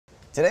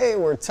Today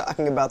we're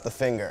talking about the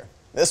finger.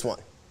 This one.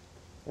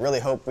 Really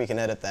hope we can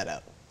edit that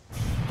out.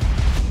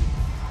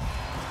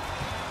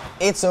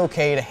 It's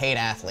okay to hate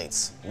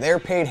athletes. They're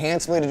paid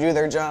handsomely to do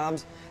their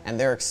jobs, and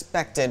they're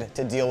expected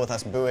to deal with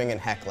us booing and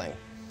heckling.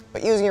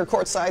 But using your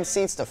courtside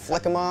seats to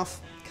flick them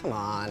off? Come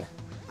on.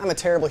 I'm a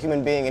terrible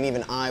human being and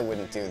even I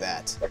wouldn't do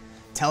that.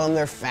 Tell them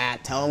they're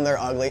fat, tell them they're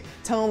ugly,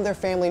 tell them their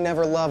family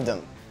never loved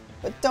them.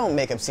 But don't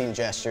make obscene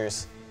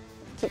gestures.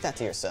 Keep that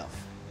to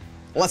yourself.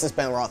 Unless it's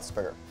Ben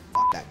Roethlisberger.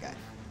 Fuck that guy.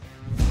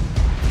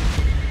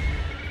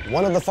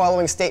 One of the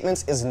following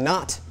statements is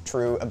not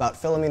true about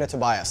Filomena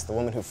Tobias, the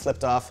woman who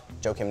flipped off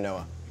Joakim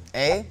Noah.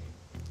 A,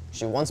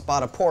 she once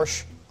bought a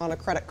Porsche on a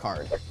credit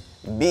card.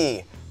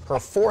 B, her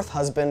fourth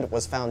husband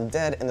was found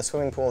dead in the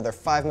swimming pool of their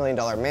 $5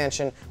 million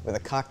mansion with a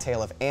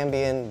cocktail of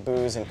Ambien,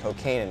 booze, and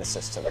cocaine in the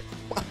system.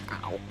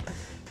 Wow.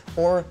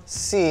 Or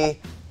C,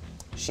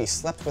 she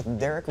slept with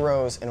Derrick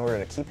Rose in order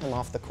to keep him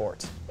off the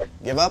court.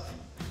 Give up?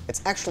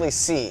 It's actually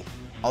C,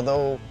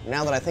 although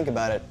now that I think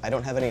about it, I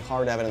don't have any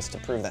hard evidence to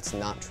prove that's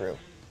not true.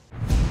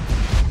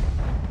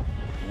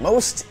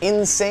 Most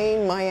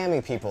insane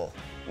Miami people.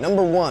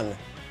 Number 1,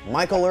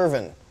 Michael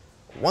Irvin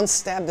once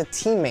stabbed a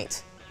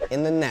teammate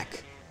in the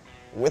neck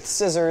with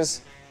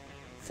scissors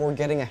for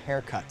getting a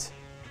haircut.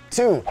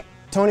 2,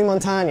 Tony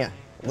Montana.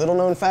 Little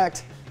known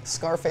fact,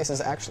 Scarface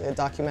is actually a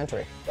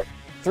documentary.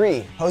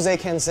 3, Jose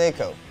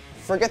Canseco.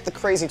 Forget the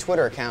crazy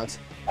Twitter account.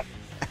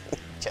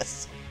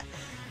 Just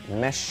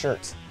mesh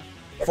shirt.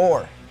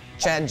 4,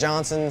 Chad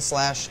Johnson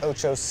 /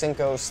 Ocho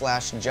Cinco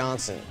 /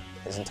 Johnson.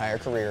 His entire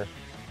career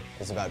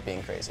is about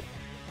being crazy.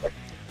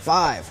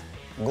 5,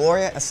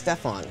 Gloria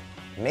Estefan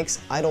makes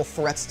idle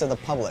threats to the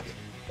public.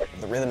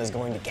 The rhythm is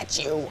going to get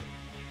you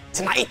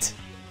tonight.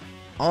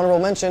 Honorable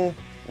mention,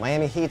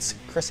 Miami Heat's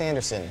Chris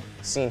Anderson,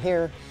 seen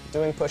here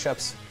doing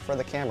push-ups for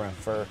the camera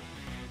for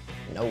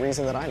no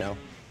reason that I know.